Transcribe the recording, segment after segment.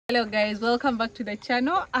Hello guys, welcome back to the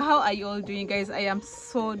channel. How are you all doing, guys? I am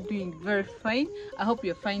so doing very fine. I hope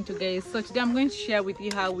you're fine too, guys. So today I'm going to share with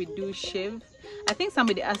you how we do shave. I think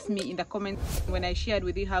somebody asked me in the comments when I shared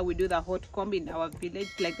with you how we do the hot comb in our village,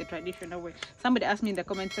 like the traditional way. Somebody asked me in the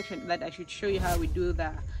comment section that I should show you how we do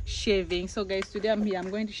the shaving. So guys, today I'm here. I'm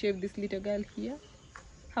going to shave this little girl here.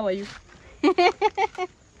 How are you?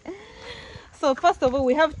 So first of all,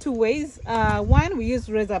 we have two ways. One, we use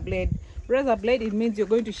razor blade. Razor blade, it means you're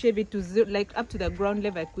going to shave it to zero, like up to the ground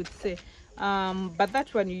level, I could say. But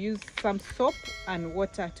that one, you use some soap and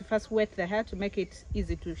water to first wet the hair to make it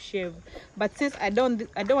easy to shave. But since I don't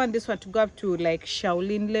want this one to go up to like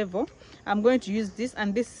Shaolin level, I'm going to use this,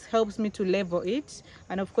 and this helps me to level it.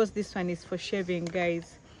 And of course, this one is for shaving,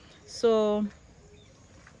 guys. So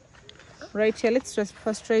right here, let's just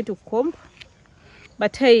first try to comb.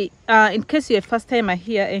 But hey, in case you're a first timer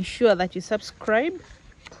here, ensure that you subscribe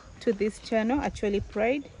to this channel, Actually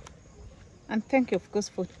Pride. And thank you, of course,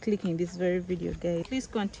 for clicking this very video, guys. Please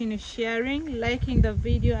continue sharing, liking the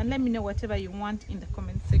video, and let me know whatever you want in the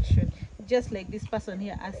comment section. Just like this person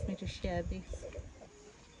here asked me to share this.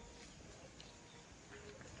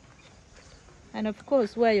 And of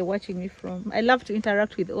course, where you're watching me from. I love to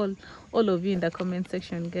interact with all of you in the comment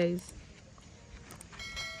section, guys.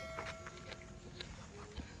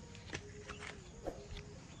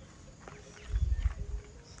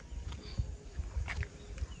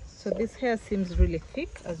 So this hair seems really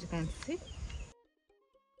thick, as you can see.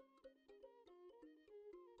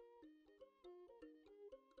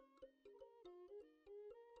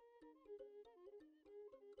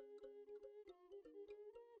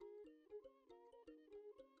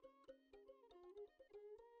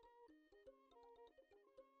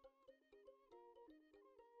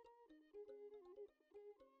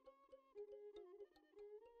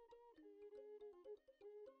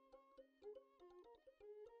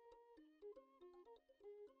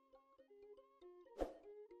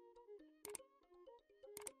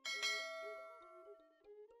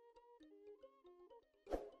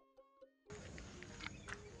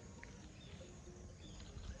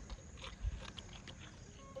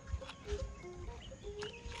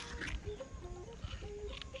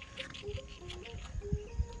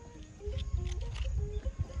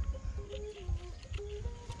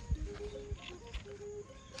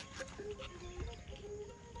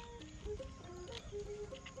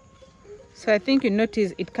 So I think you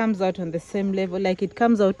notice it comes out on the same level, like it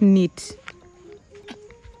comes out neat.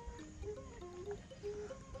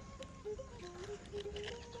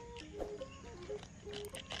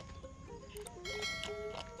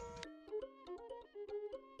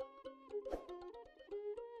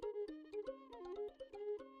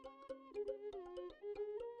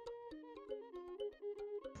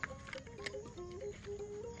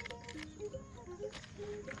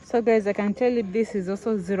 So guys, I can tell you this is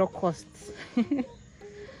also zero costs.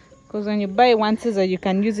 Because when you buy one scissor, you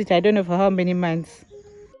can use it, I don't know for how many months.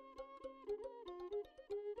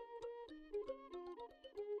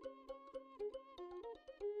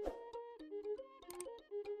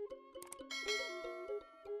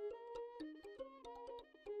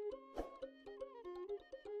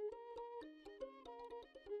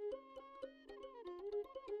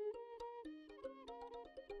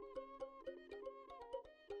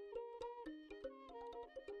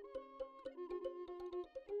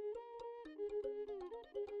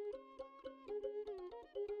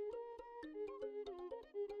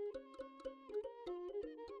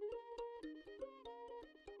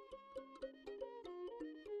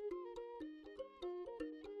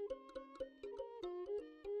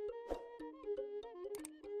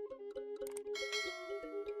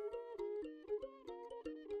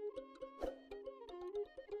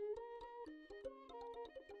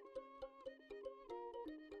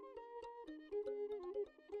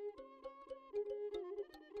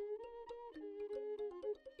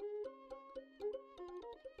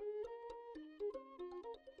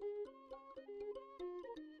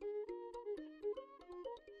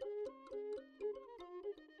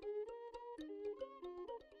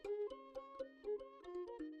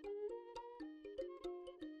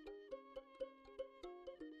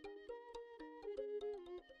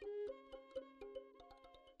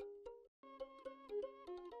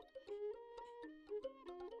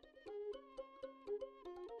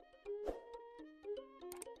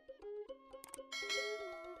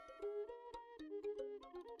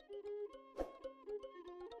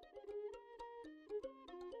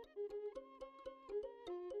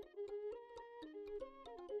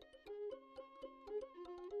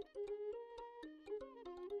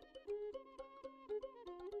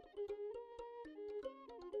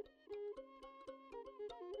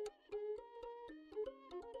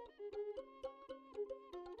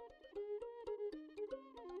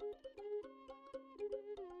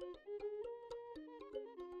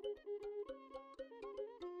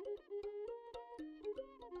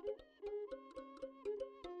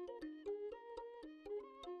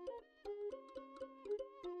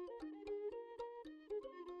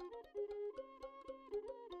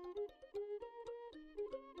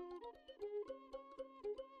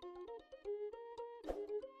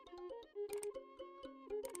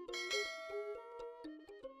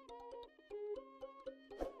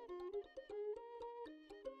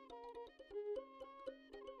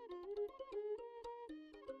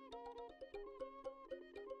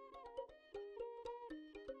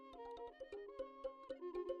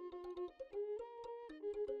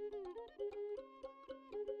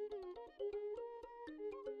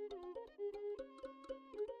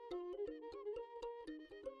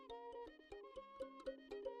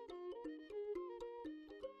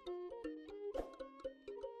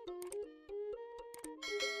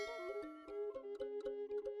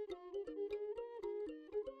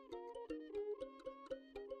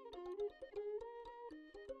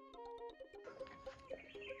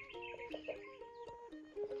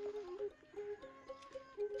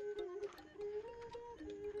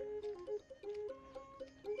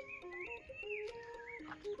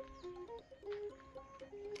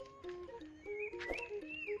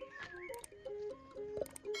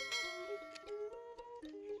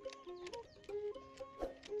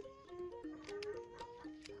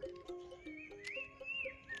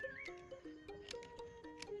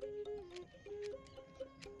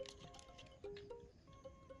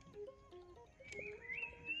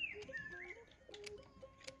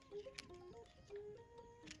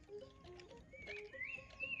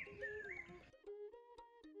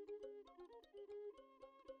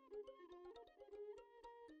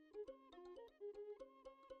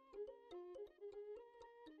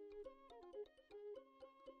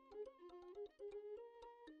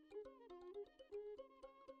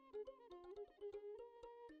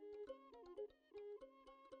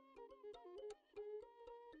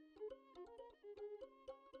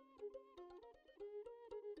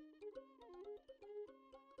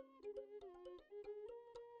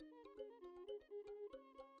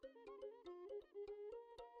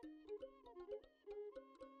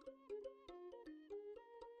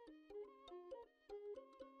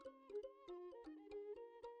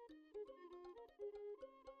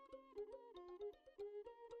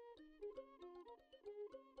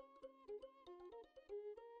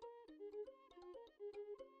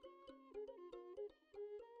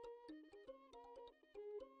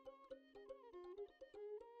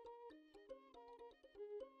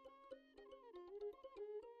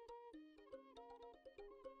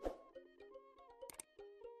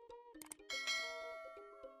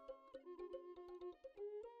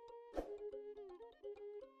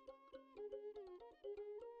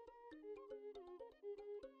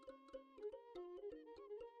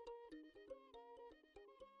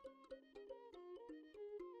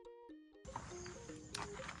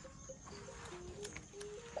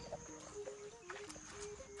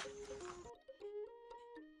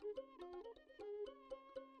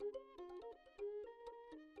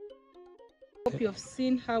 hope you have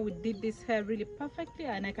seen how we did this hair really perfectly,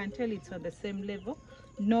 and I can tell it's on the same level,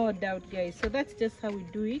 no doubt, guys. So that's just how we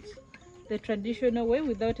do it, the traditional way,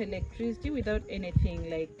 without electricity, without anything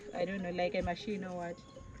like, I don't know, like a machine or what.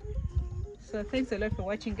 So thanks a lot for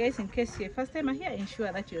watching, guys. In case you're first time here,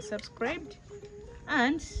 ensure that you're subscribed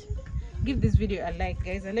and give this video a like,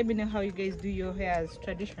 guys, and let me know how you guys do your hairs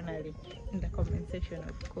traditionally in the comment section,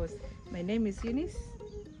 of course. My name is Eunice,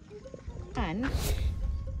 and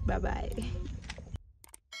bye bye.